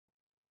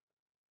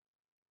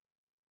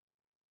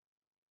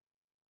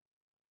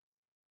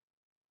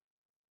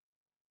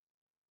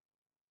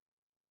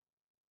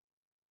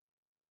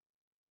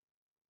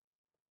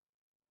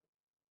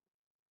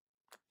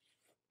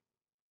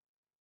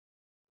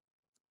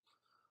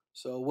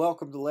So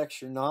welcome to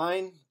lecture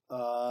 9.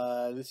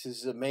 This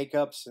is a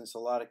makeup since a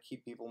lot of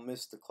people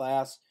missed the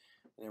class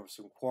and there were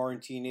some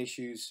quarantine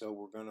issues, so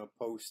we're going to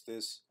post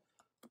this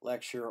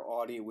lecture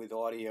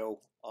audio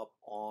up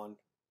on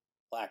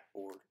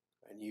Blackboard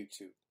and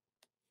YouTube.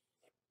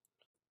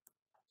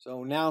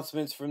 So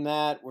announcements from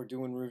that, we're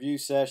doing review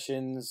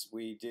sessions.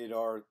 We did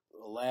our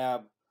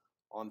lab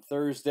on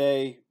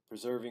Thursday,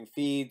 preserving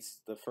feeds.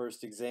 The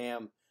first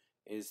exam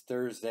is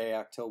Thursday,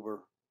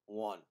 October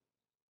 1.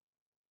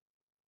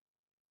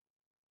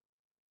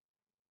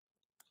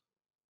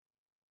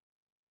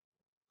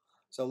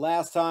 So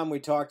last time we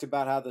talked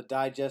about how the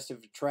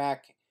digestive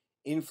tract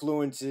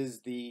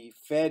influences the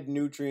fed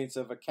nutrients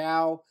of a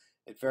cow.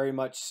 It very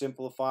much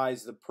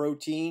simplifies the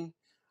protein,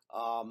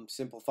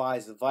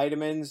 simplifies the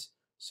vitamins,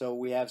 so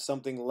we have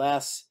something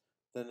less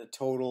than the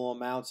total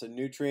amounts of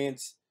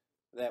nutrients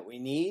that we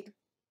need.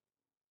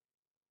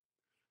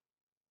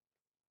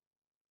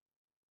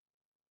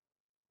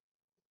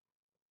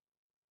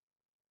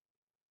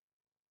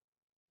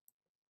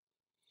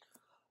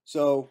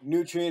 So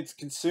nutrients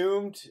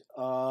consumed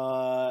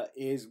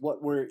is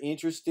what we're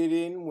interested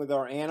in with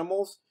our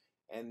animals,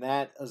 and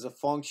that is a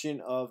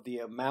function of the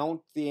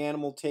amount the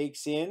animal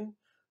takes in.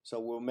 So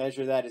we'll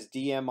measure that as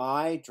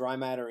DMI, dry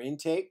matter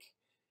intake,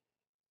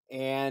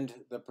 and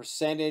the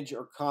percentage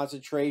or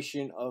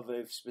concentration of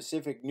a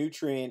specific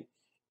nutrient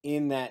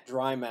in that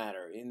dry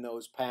matter, in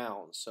those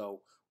pounds. So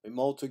we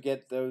multiply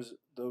those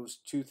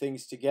two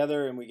things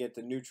together and we get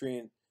the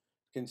nutrient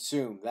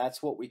consumed.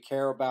 That's what we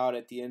care about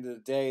at the end of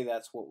the day.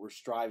 That's what we're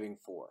striving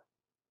for.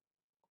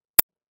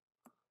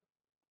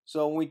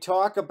 So when we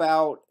talk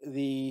about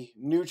the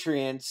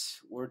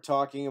nutrients, we're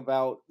talking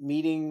about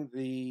making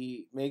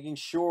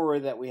sure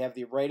that we have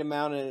the right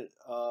amount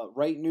of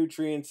right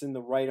nutrients in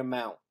the right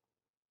amount.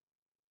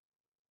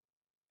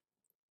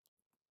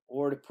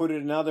 Or to put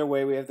it another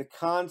way, we have the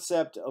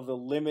concept of the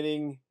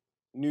limiting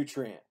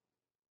nutrient.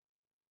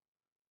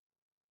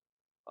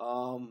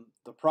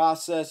 The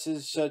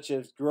processes such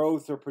as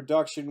growth or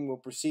production will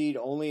proceed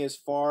only as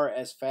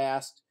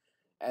fast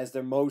as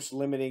their most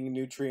limiting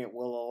nutrient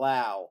will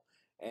allow.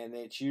 And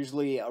it's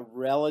usually a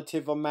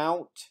relative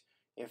amount.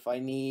 If I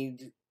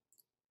need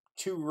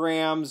 2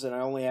 grams and I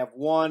only have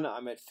 1,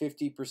 I'm at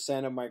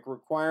 50% of my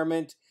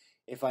requirement.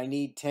 If I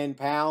need 10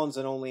 pounds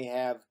and only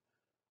have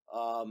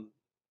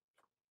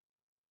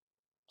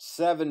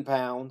 7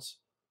 pounds,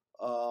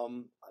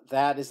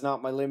 that is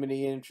not my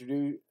limiting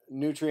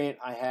nutrient.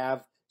 I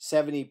have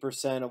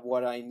 70% of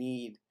what I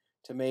need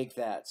to make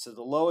that. So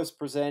the lowest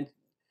percentage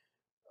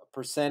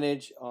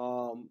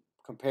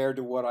compared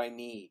to what I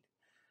need.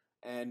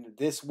 And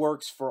this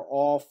works for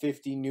all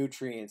 50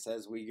 nutrients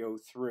as we go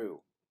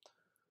through.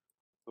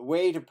 The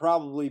way to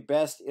probably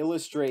best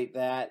illustrate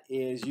that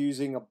is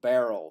using a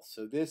barrel.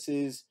 So this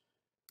is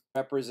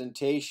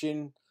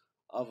representation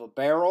of a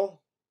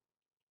barrel.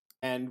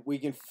 And we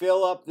can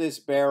fill up this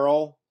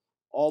barrel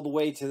all the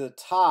way to the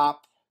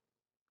top,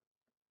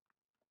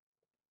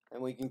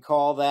 and we can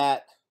call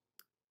that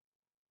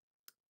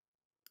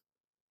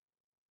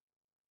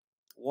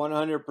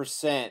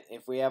 100%.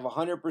 If we have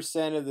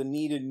 100% of the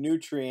needed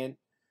nutrient,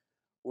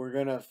 we're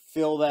going to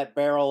fill that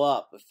barrel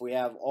up. If we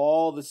have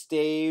all the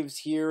staves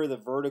here, the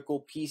vertical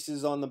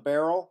pieces on the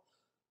barrel,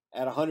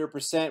 at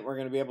 100%, we're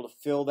going to be able to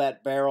fill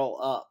that barrel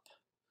up.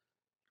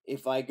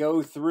 If I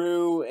go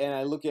through and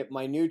I look at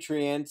my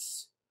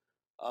nutrients,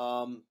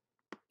 and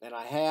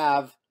I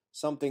have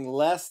something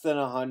less than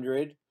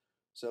 100,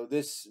 so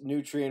this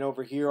nutrient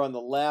over here on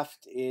the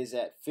left is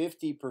at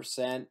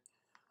 50%,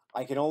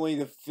 I can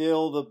only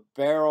fill the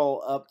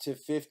barrel up to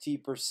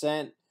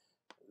 50%.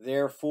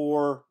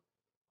 Therefore,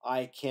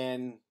 I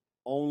can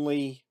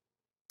only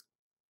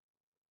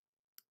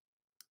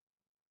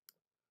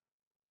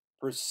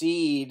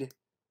proceed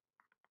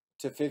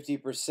to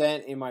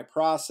 50% in my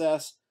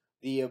process.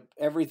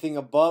 Everything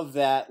above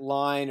that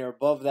line or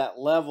above that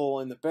level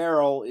in the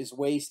barrel is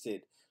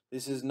wasted.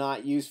 This is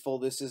not useful.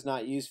 This is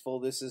not useful.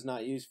 This is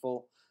not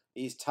useful.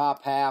 These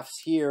top halves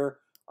here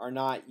are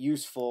not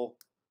useful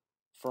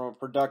from a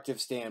productive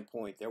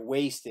standpoint. They're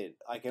wasted.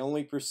 I can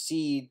only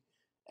proceed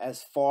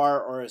as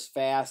far or as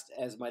fast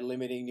as my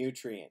limiting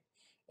nutrient.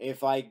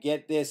 If I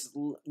get this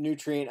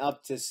nutrient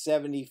up to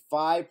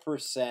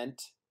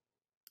 75%,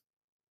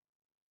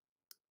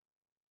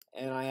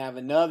 and I have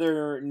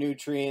another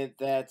nutrient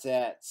that's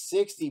at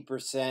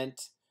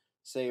 60%,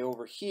 say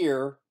over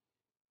here,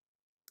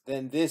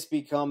 then this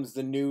becomes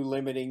the new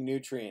limiting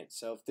nutrient.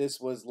 So if this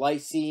was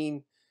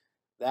lysine,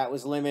 that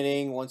was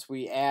limiting. Once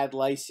we add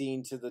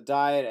lysine to the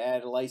diet,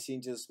 add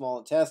lysine to the small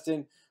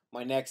intestine,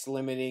 my next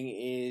limiting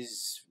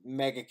is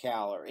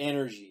megacal or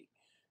energy.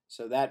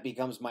 So that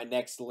becomes my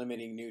next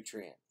limiting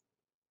nutrient.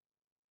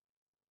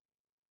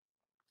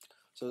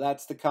 So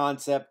that's the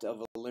concept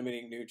of a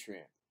limiting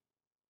nutrient.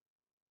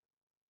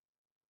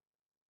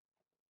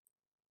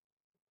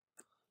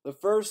 The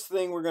first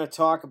thing we're going to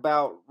talk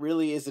about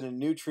really isn't a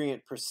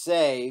nutrient per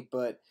se,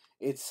 but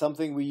it's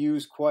something we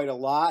use quite a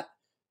lot,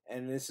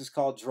 and this is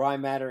called dry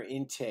matter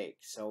intake.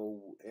 So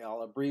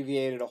I'll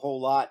abbreviate it a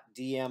whole lot,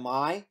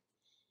 DMI.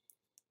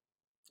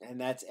 And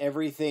that's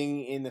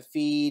everything in the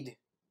feed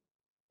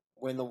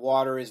when the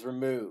water is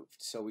removed.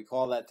 So we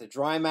call that the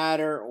dry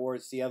matter, or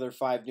it's the other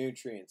 5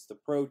 nutrients: the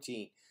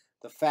protein,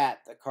 the fat,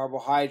 the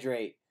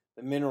carbohydrate,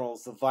 the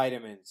minerals, the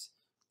vitamins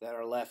that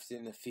are left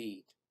in the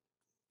feed.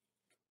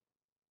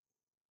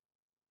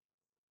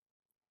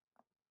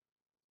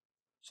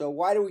 So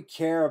why do we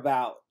care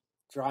about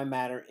dry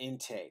matter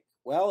intake?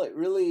 Well,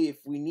 if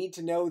we need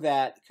to know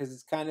that because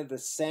it's kind of the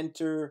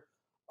center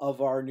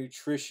of our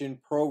nutrition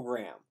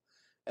program.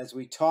 As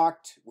we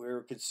talked,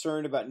 we're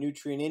concerned about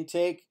nutrient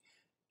intake.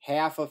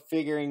 Half of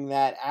figuring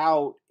that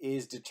out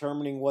is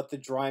determining what the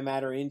dry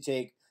matter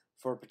intake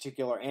for a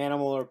particular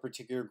animal or a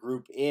particular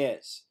group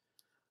is.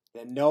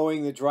 Then,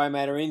 knowing the dry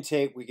matter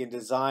intake, we can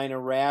design a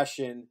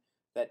ration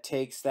that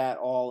takes that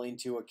all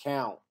into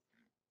account.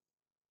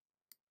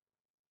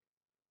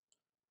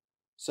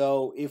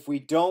 So if we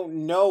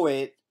don't know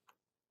it,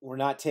 we're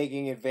not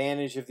taking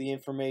advantage of the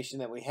information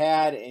that we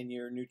had, and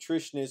your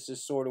nutritionist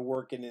is sort of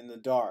working in the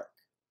dark.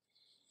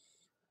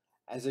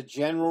 As a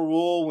general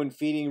rule, when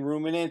feeding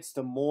ruminants,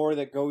 the more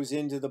that goes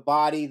into the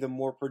body, the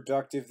more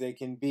productive they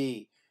can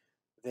be.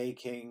 They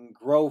can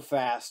grow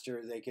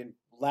faster, they can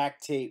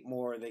lactate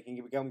more, they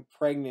can become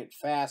pregnant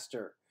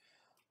faster.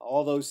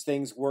 All those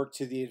things work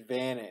to the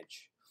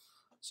advantage.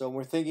 So when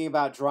we're thinking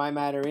about dry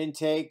matter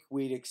intake,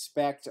 we'd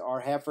expect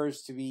our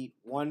heifers to be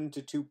 1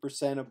 to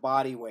 2% of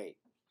body weight,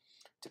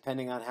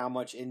 depending on how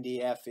much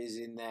NDF is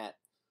in that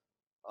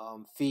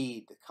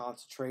feed, the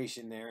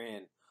concentration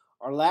therein.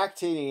 Our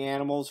lactating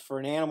animals, for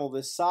an animal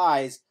this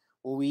size,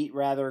 will eat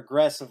rather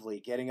aggressively,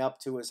 getting up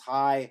to as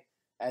high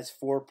as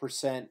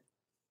 4%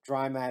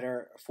 dry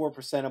matter,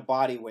 4% of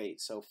body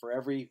weight. So for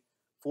every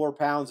 4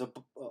 pounds of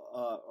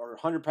or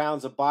 100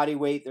 pounds of body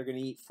weight, they're going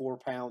to eat 4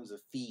 pounds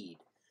of feed.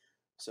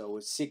 So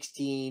a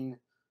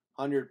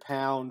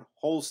 1,600-pound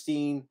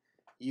Holstein,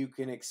 you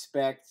can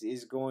expect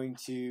is going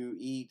to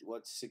eat,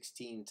 what's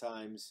 16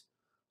 times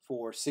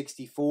 4?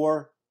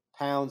 64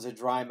 pounds of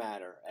dry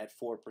matter at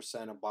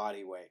 4% of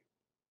body weight.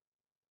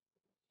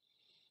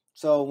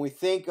 So when we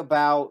think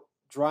about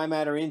dry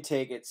matter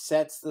intake, it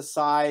sets the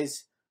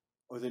size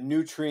or the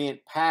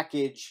nutrient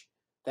package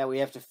that we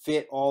have to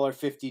fit all our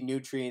 50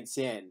 nutrients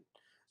in.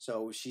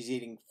 So if she's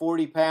eating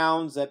 40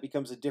 pounds, that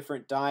becomes a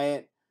different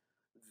diet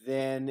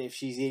than if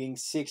she's eating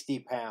 60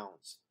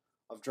 pounds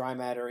of dry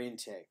matter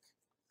intake.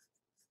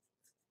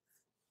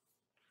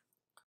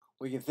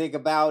 We can think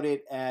about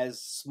it as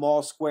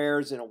small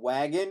squares in a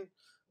wagon.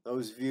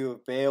 Those of you who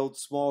have baled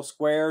small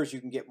squares,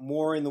 you can get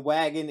more in the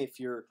wagon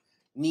if you're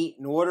neat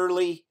and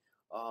orderly.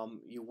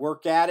 You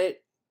work at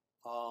it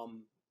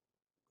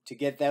to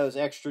get those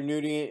extra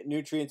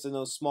nutrients in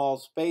those small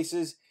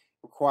spaces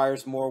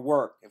requires more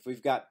work. If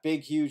we've got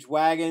big, huge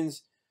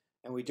wagons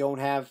and we don't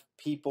have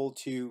people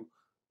to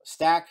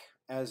stack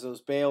as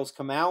those bales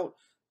come out,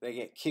 they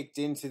get kicked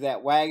into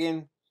that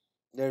wagon.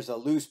 There's a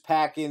loose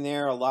pack in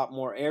there, a lot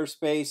more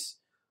airspace.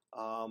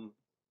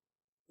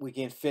 We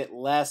can fit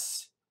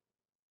less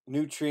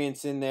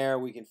nutrients in there.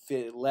 We can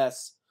fit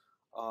less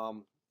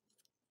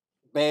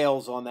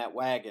bales on that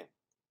wagon.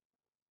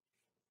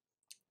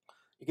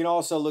 You can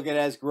also look at it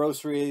as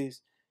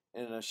groceries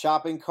in a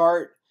shopping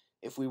cart.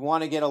 If we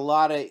want to get a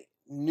lot of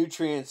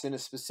nutrients in a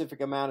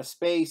specific amount of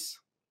space,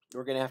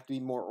 we're going to have to be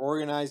more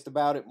organized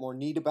about it, more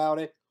neat about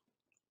it.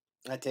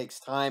 That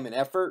takes time and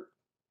effort,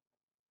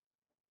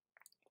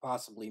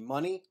 possibly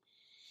money.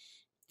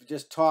 If you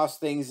just toss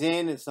things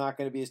in, it's not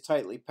going to be as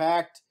tightly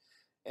packed,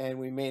 and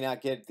we may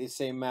not get the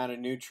same amount of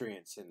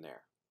nutrients in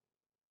there.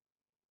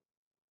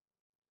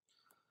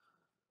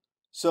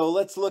 So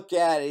let's look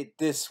at it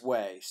this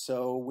way.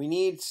 So we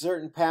need a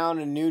certain pound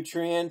of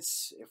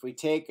nutrients. If we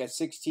take a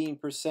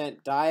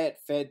 16% diet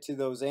fed to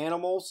those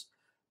animals,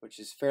 which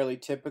is fairly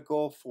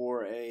typical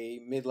for a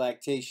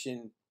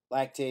mid-lactation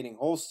lactating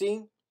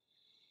Holstein,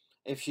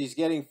 if she's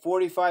getting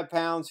 45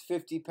 pounds,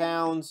 50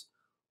 pounds,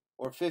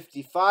 or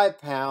 55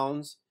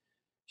 pounds,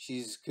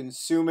 she's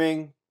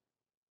consuming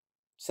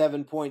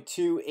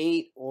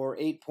 7.28 or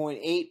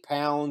 8.8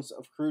 pounds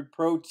of crude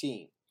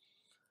protein.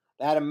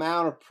 That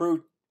amount of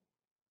crude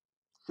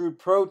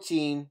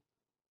protein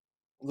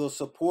will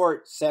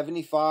support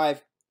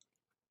 75,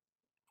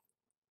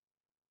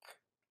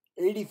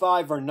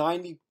 85, or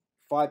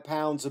 95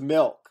 pounds of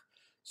milk.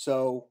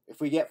 So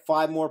if we get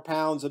 5 more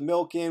pounds of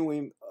milk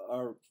in,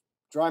 our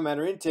dry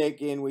matter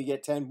intake in, we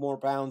get 10 more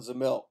pounds of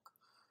milk.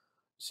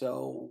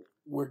 So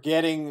we're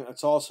getting,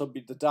 it's also,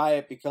 the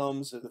diet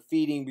becomes, the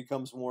feeding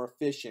becomes more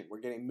efficient.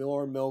 We're getting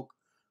more milk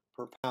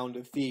per pound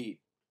of feed.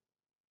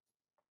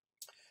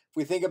 If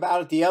we think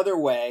about it the other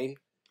way,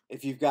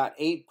 if you've got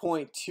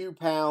 8.2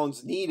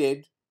 pounds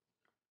needed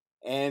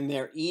and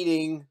they're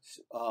eating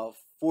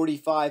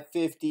 45,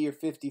 50, or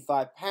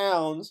 55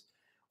 pounds,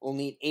 we'll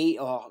need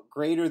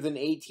greater than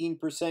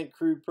 18%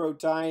 crude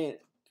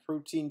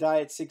protein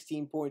diet,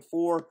 16.4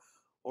 or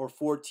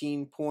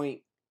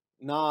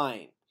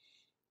 14.9.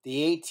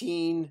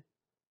 The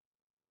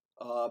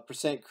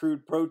 18%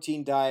 crude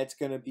protein diet is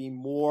going to be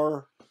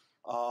more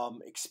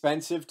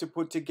expensive to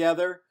put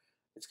together.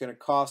 It's going to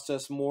cost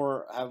us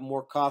more, have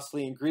more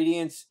costly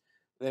ingredients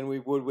than we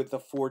would with the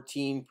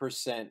 14%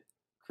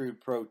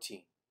 crude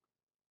protein.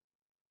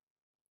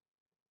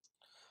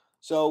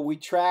 So we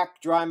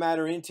track dry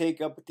matter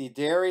intake up at the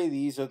dairy.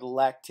 These are the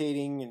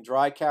lactating and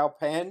dry cow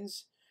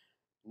pens.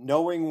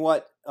 Knowing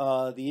what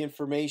the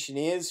information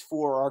is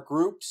for our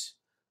groups,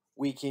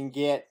 we can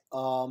get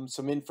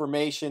some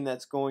information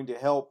that's going to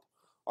help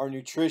our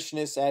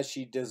nutritionist as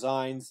she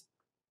designs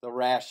the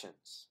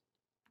rations.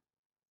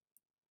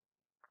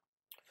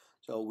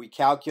 So we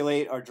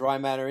calculate our dry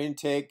matter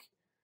intake,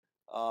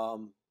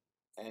 and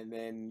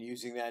then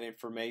using that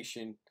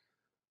information,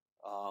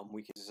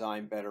 we can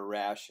design better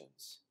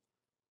rations.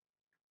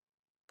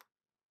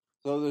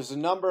 So there's a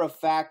number of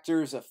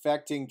factors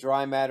affecting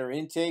dry matter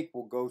intake.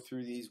 We'll go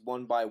through these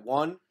one by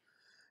one.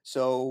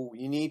 So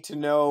you need to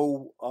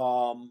know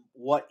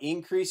what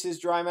increases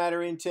dry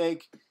matter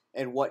intake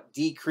and what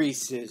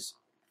decreases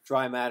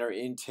dry matter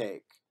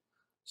intake.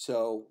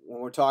 So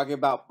when we're talking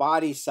about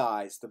body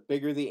size, the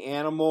bigger the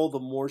animal, the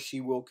more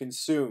she will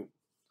consume,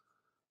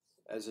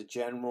 as a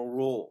general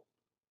rule.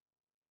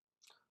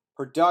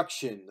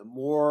 Production, the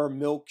more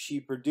milk she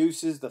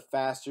produces, the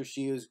faster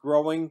she is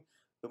growing,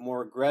 the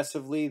more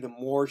aggressively, the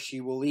more she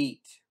will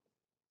eat.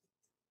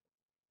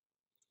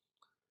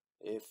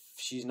 If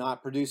she's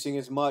not producing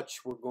as much,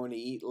 we're going to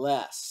eat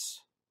less.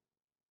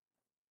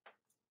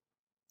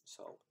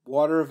 So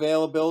water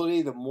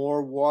availability, the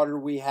more water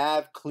we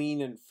have,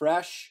 clean and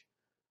fresh,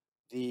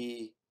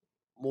 the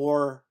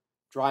more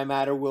dry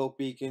matter will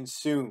be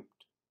consumed.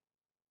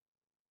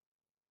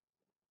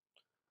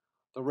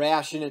 The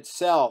ration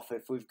itself,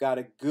 if we've got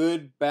a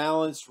good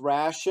balanced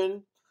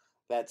ration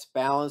that's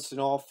balanced in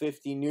all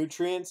 50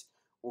 nutrients,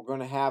 we're going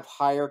to have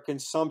higher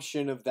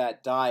consumption of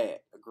that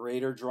diet, a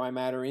greater dry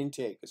matter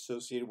intake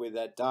associated with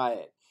that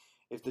diet.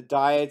 If the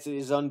diet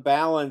is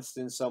unbalanced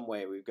in some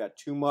way, we've got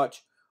too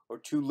much or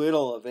too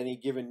little of any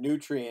given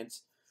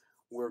nutrients,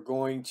 we're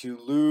going to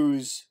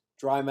lose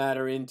dry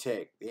matter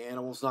intake. The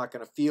animal's not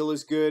going to feel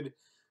as good,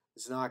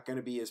 it's not going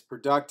to be as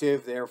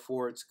productive,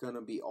 therefore it's going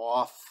to be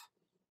off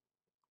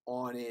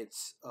on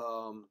its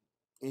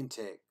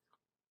intake.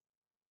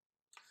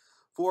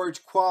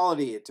 Forage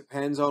quality, it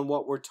depends on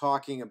what we're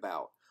talking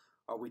about.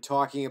 Are we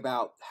talking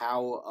about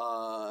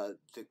how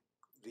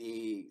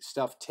the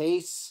stuff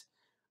tastes,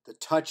 the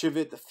touch of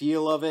it, the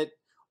feel of it,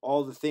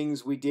 all the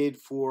things we did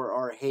for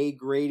our hay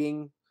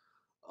grading,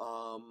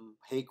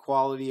 hay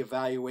quality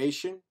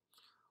evaluation,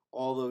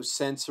 all those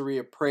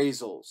sensory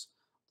appraisals.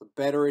 The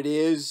better it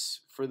is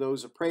for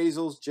those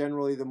appraisals,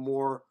 generally the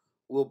more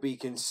will be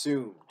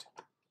consumed.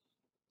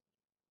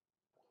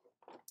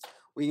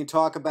 We can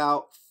talk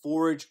about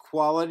forage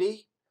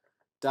quality,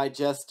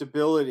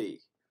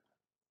 digestibility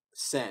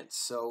sense.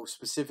 So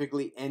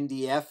specifically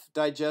NDF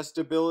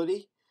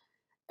digestibility.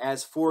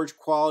 As forage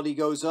quality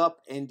goes up,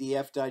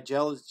 NDF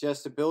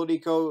digestibility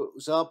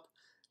goes up,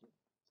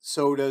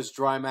 so does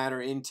dry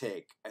matter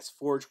intake. As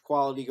forage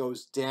quality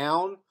goes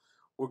down,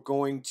 we're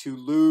going to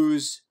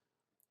lose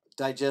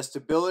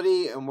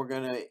digestibility and we're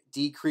going to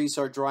decrease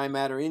our dry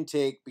matter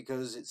intake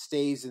because it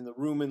stays in the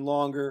rumen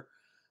longer,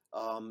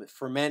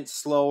 ferments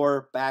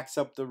slower, backs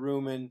up the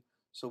rumen,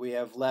 so we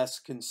have less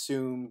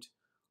consumed,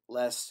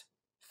 less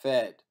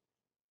fed.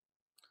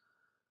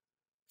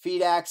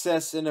 Feed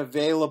access and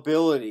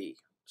availability.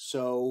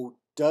 So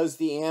does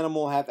the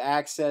animal have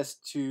access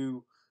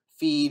to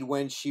feed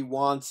when she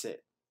wants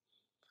it?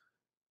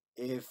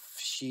 If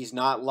she's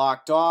not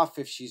locked off,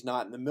 if she's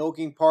not in the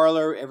milking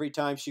parlor, every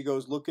time she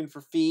goes looking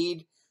for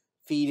feed,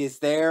 feed is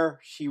there,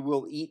 she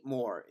will eat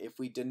more. If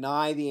we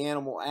deny the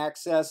animal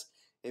access,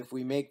 if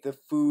we make the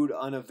food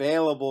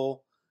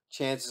unavailable,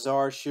 chances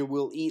are she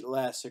will eat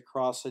less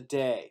across a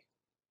day.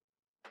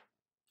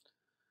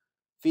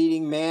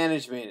 Feeding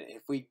management,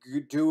 if we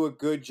do a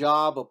good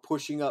job of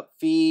pushing up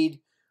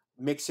feed,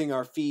 mixing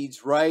our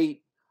feeds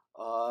right,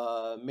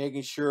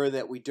 making sure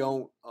that we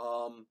don't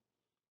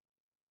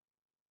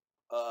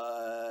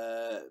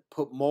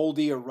put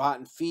moldy or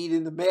rotten feed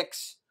in the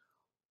mix.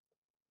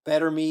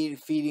 Better meat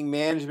feeding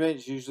management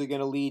is usually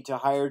going to lead to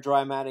higher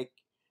dry matter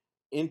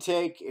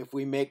intake. If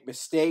we make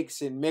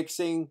mistakes in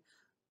mixing,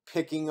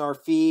 picking our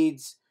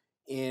feeds,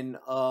 in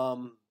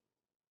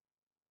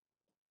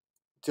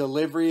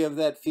delivery of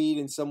that feed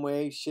in some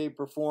way, shape,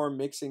 or form,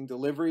 mixing,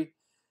 delivery,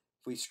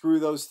 if we screw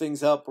those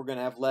things up, we're going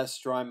to have less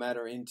dry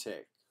matter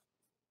intake.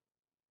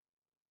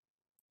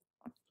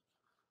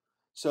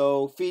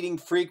 So feeding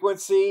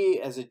frequency,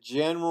 as a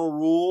general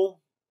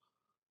rule,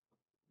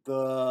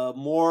 the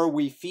more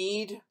we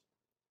feed,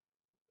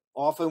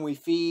 often we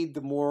feed,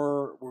 the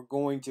more we're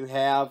going to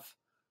have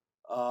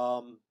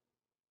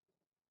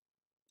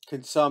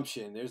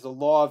consumption. There's a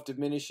law of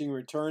diminishing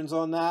returns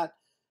on that.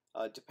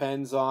 It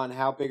depends on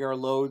how big our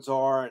loads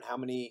are and how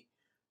many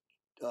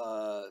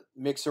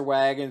mixer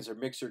wagons or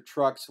mixer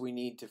trucks we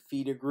need to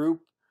feed a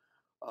group.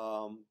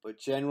 But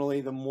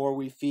generally, the more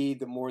we feed,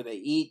 the more they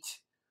eat.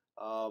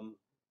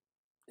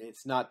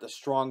 It's not the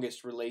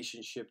strongest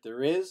relationship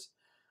there is.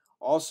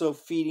 Also,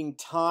 feeding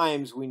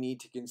times we need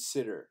to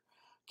consider.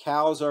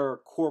 Cows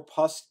are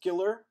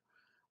corpuscular.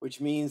 which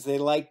means they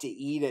like to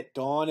eat at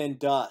dawn and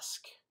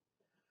dusk.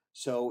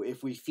 So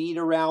if we feed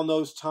around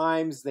those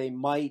times, they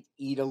might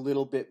eat a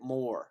little bit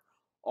more.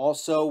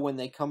 Also, when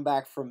they come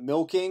back from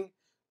milking,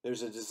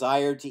 there's a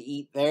desire to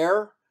eat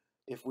there.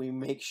 If we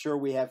make sure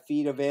we have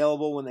feed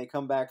available when they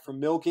come back from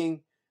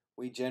milking,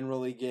 we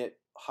generally get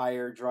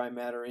higher dry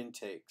matter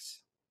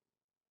intakes.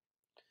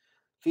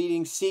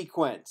 Feeding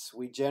sequence.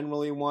 We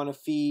generally want to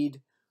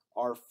feed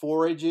our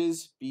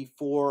forages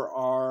before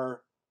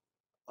our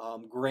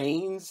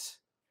grains,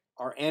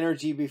 our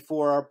energy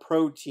before our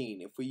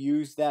protein. If we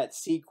use that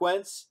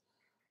sequence,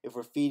 if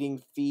we're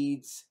feeding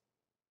feeds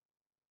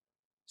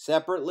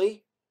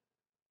separately,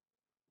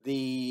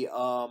 we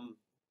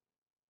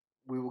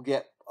will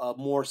get a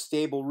more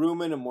stable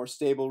rumen. A more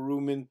stable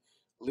rumen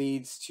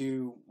leads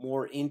to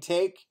more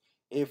intake.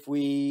 If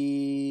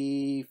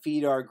we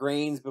feed our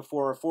grains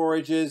before our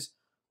forages,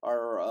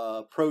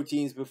 our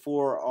proteins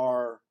before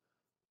our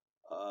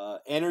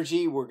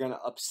energy, we're going to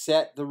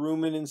upset the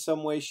rumen in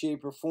some way,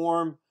 shape, or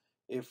form.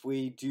 If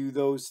we do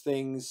those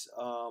things,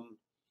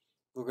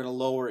 we're going to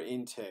lower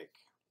intake.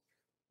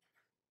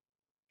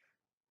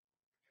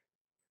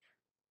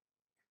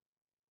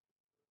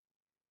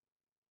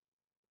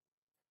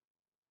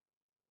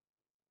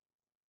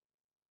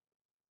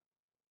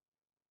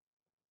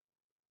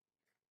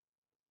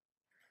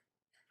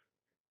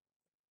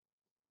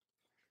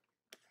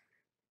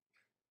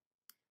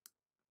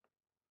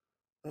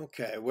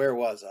 Okay, where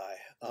was I?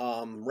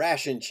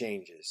 Ration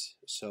changes.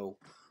 So,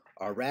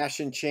 our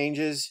ration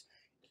changes,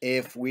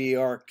 if we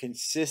are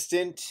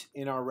consistent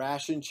in our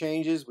ration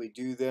changes, we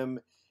do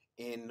them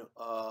in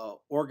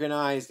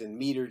organized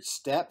and metered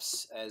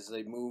steps as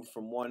they move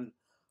from one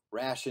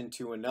ration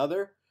to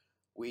another.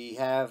 We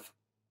have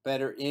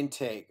better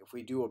intake. If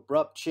we do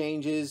abrupt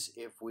changes,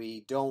 if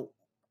we don't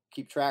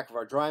keep track of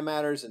our dry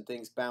matters and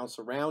things bounce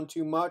around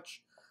too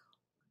much,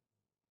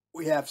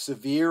 we have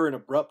severe and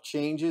abrupt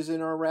changes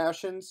in our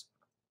rations.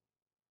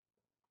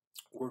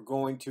 We're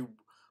going to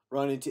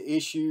run into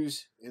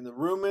issues in the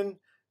rumen,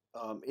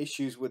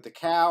 issues with the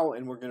cow,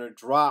 and we're going to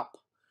drop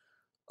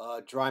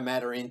dry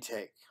matter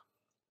intake.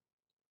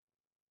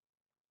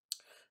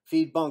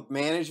 Feed bunk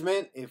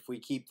management, if we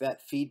keep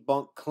that feed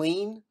bunk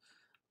clean,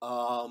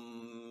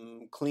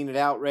 clean it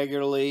out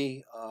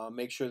regularly,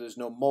 make sure there's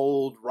no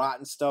mold,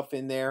 rotten stuff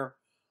in there,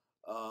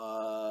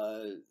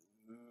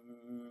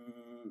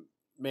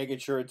 making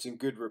sure it's in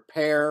good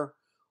repair.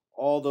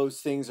 All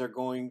those things are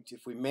going to,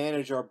 if we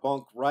manage our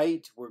bunk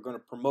right, we're going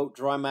to promote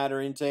dry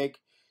matter intake.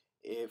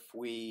 If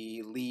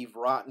we leave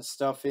rotten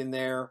stuff in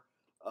there,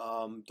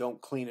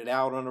 don't clean it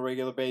out on a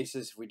regular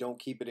basis, if we don't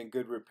keep it in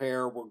good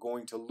repair, we're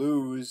going to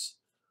lose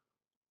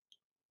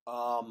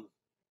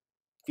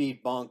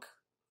feed bunk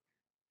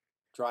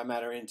dry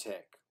matter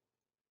intake.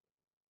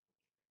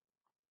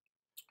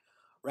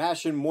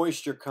 Ration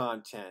moisture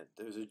content.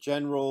 There's a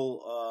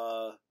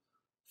general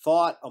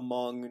thought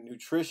among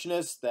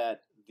nutritionists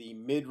that the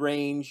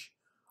mid-range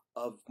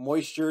of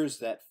moistures,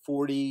 that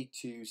 40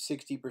 to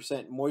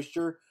 60%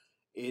 moisture,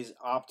 is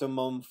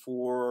optimum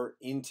for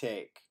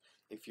intake.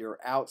 If you're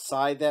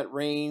outside that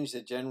range,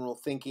 the general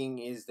thinking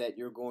is that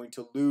you're going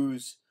to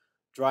lose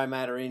dry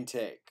matter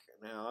intake.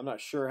 Now, I'm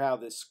not sure how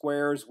this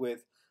squares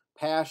with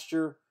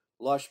pasture.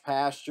 Lush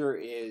pasture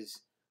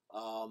is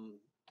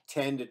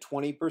 10 to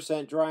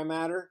 20% dry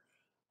matter.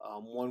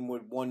 One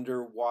would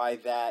wonder why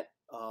that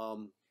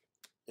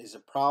is a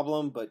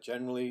problem, but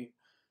generally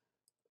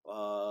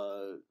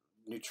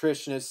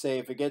nutritionists say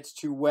if it gets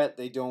too wet,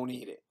 they don't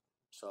eat it.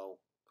 So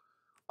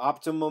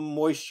optimum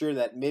moisture,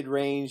 that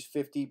mid-range,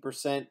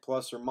 50%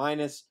 plus or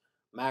minus,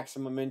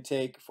 maximum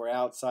intake. If we're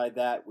outside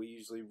that, we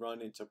usually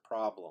run into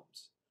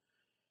problems.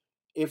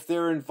 If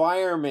their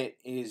environment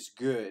is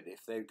good,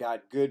 if they've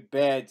got good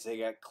beds, they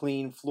got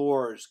clean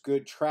floors,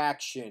 good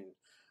traction,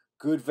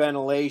 good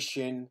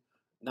ventilation,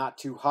 not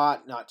too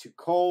hot, not too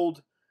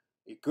cold,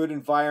 a good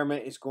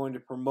environment is going to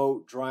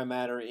promote dry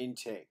matter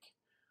intake.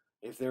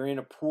 If they're in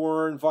a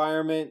poor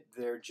environment,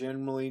 they're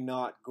generally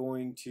not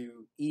going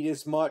to eat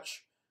as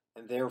much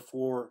and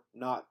therefore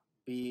not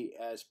be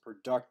as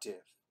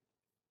productive.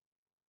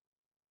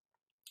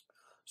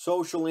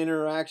 Social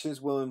interactions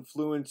will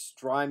influence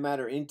dry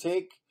matter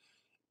intake.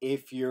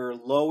 If you're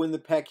low in the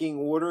pecking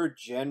order,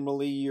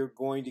 generally you're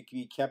going to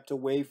be kept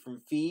away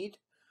from feed,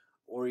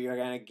 or you're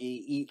going to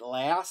eat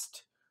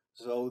last.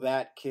 So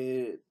that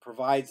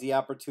provides the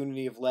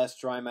opportunity of less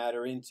dry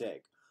matter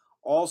intake.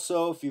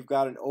 Also, if you've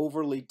got an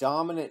overly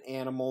dominant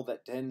animal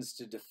that tends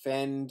to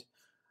defend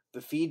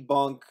the feed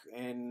bunk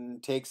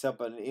and takes up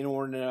an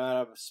inordinate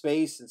amount of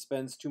space and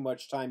spends too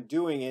much time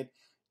doing it,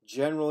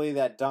 generally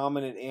that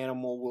dominant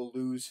animal will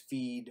lose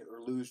feed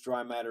or lose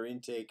dry matter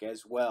intake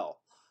as well.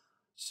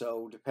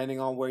 So depending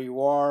on where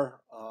you are,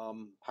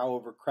 how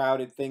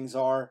overcrowded things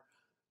are,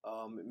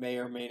 it may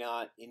or may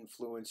not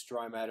influence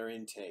dry matter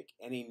intake.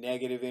 Any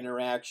negative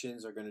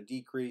interactions are going to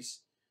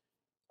decrease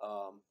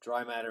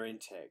dry matter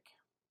intake.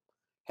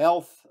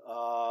 Health,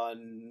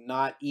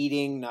 not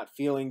eating, not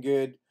feeling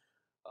good,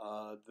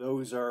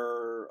 those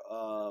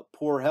are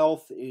poor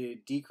health.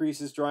 It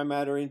decreases dry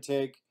matter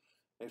intake.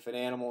 If an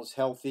animal is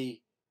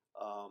healthy,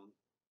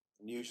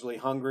 usually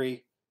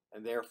hungry,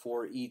 and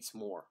therefore eats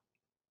more.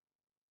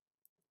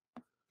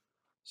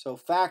 So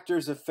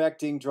factors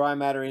affecting dry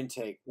matter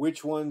intake.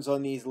 Which ones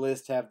on these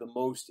lists have the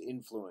most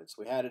influence?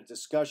 We had a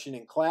discussion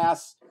in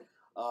class.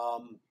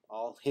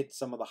 I'll hit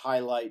some of the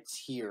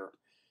highlights here.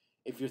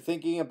 If you're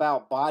thinking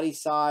about body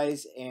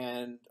size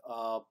and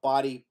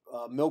body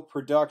milk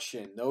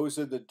production, those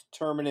are the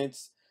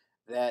determinants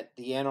that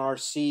the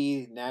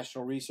NRC,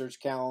 National Research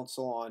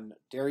Council on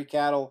Dairy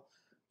Cattle,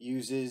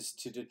 uses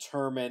to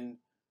determine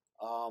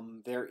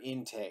their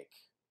intake.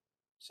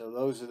 So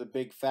those are the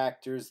big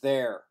factors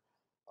there.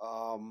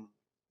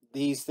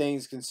 These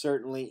things can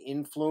certainly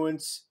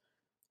influence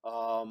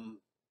on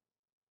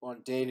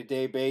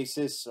day-to-day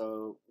basis,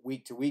 so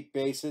week-to-week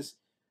basis,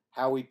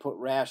 how we put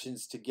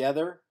rations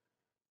together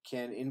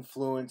can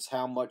influence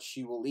how much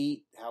she will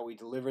eat, how we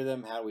deliver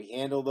them, how we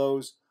handle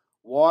those.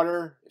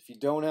 Water, if you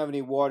don't have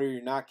any water,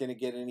 you're not going to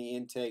get any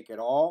intake at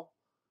all.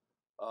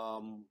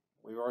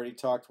 We've already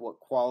talked what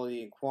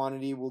quality and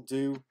quantity will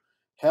do.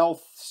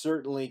 Health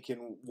certainly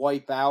can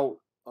wipe out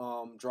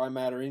dry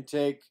matter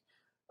intake.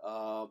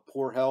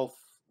 Poor health,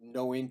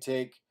 no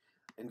intake.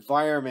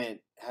 Environment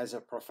has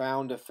a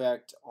profound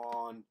effect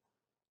on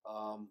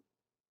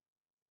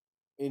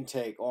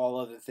intake, all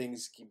other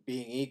things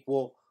being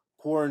equal.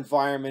 Poor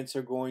environments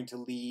are going to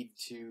lead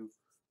to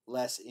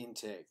less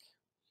intake.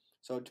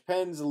 So it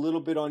depends a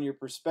little bit on your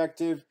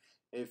perspective.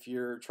 If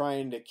you're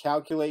trying to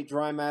calculate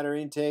dry matter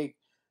intake,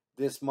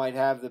 this might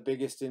have the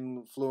biggest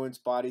influence: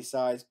 body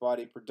size,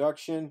 body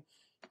production.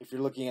 If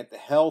you're looking at the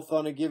health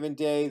on a given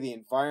day, the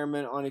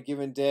environment on a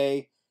given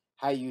day,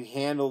 how you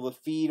handle the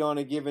feed on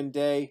a given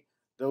day,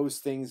 those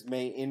things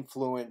may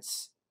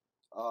influence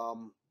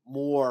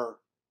more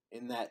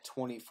in that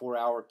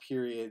 24-hour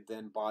period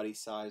than body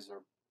size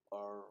or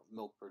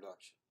milk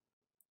production.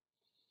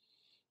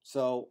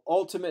 So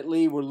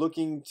ultimately, we're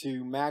looking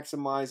to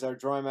maximize our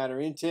dry matter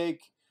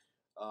intake,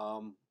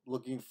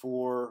 looking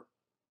for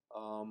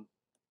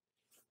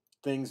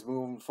things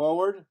moving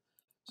forward.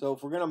 So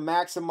if we're going to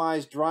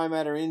maximize dry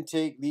matter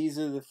intake, these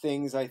are the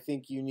things I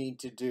think you need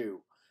to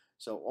do.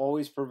 So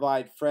always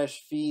provide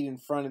fresh feed in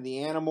front of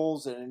the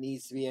animals, and it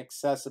needs to be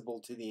accessible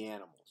to the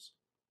animals.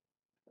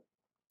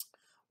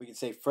 We can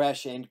say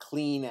fresh and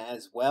clean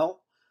as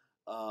well.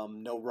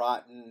 No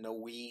rotten, no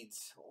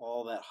weeds,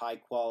 all that high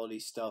quality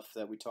stuff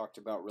that we talked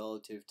about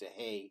relative to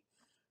hay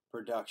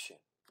production.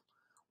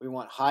 We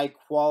want high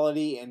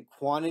quality and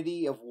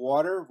quantity of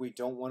water. We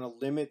don't want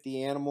to limit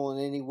the animal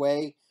in any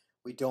way.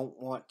 We don't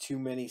want too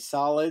many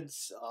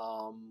solids.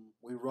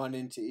 We run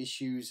into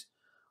issues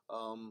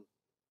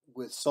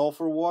with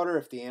sulfur water.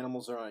 If the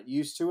animals are not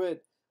used to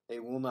it, they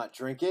will not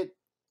drink it.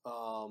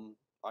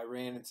 I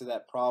ran into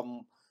that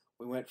problem.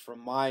 We went from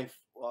my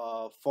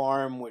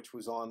farm, which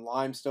was on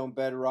limestone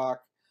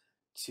bedrock,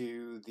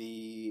 to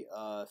the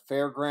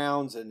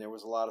fairgrounds, and there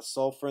was a lot of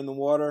sulfur in the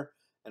water,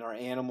 and our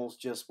animals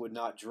just would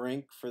not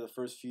drink for the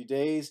first few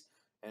days,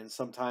 and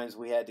sometimes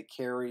we had to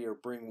carry or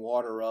bring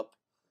water up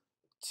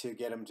to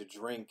get them to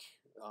drink,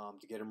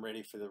 to get them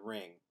ready for the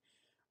ring.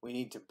 We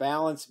need to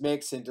balance,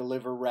 mix, and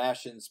deliver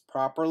rations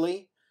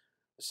properly.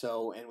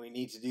 And we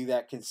need to do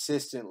that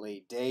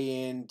consistently,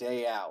 day in,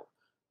 day out.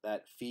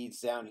 That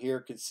feeds down here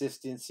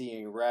consistency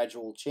and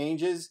gradual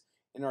changes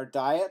in our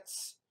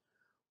diets.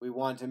 We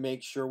want to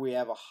make sure we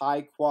have a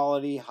high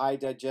quality, high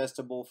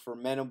digestible,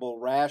 fermentable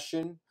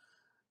ration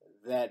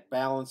that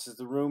balances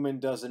the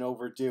rumen, doesn't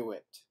overdo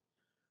it.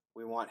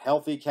 We want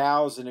healthy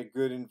cows in a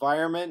good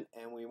environment,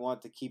 and we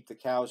want to keep the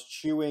cows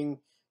chewing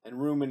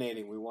and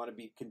ruminating. We want to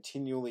be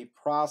continually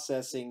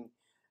processing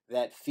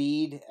that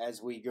feed as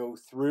we go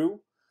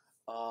through,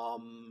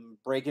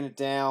 breaking it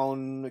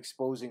down,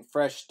 exposing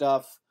fresh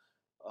stuff,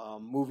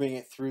 moving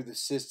it through the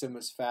system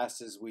as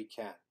fast as we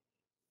can.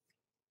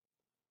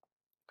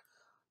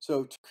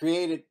 So to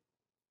create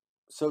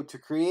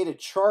a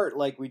chart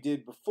like we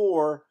did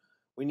before,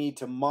 we need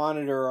to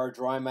monitor our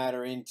dry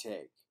matter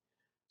intake.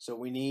 So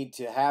we need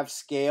to have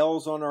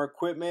scales on our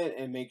equipment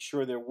and make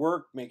sure they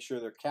work, make sure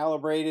they're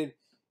calibrated.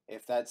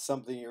 If that's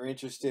something you're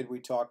interested, we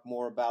talk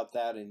more about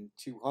that in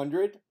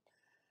 200.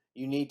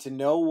 You need to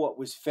know what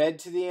was fed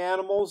to the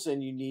animals,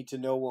 and you need to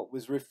know what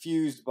was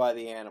refused by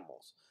the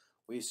animals.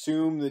 We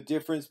assume the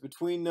difference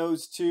between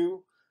those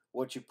two,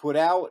 what you put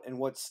out and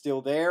what's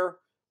still there.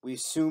 We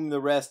assume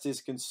the rest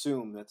is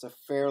consumed. That's a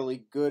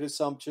fairly good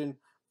assumption,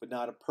 but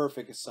not a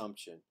perfect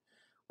assumption.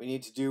 We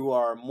need to do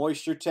our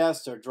moisture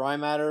test, our dry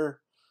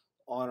matter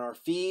on our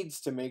feeds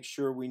to make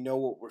sure we know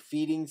what we're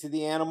feeding to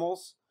the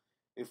animals.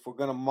 If we're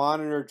going to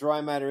monitor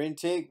dry matter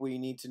intake, we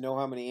need to know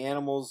how many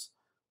animals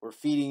we're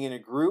feeding in a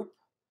group.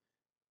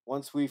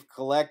 Once we've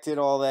collected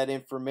all that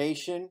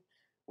information,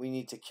 we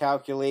need to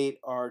calculate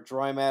our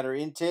dry matter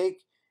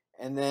intake,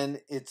 and then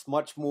it's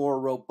much more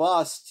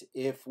robust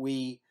if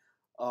we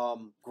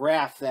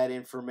graph that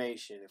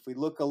information. If we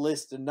look a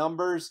list of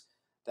numbers,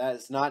 that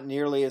is not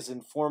nearly as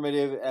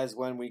informative as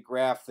when we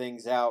graph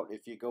things out.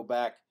 If you go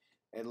back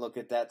and look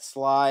at that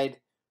slide,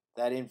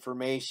 that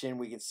information,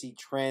 we can see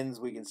trends,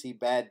 we can see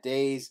bad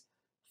days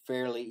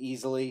fairly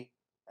easily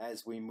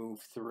as we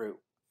move through.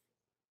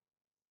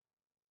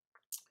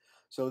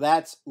 So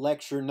that's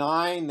lecture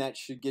 9. That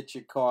should get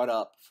you caught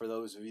up for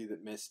those of you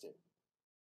that missed it.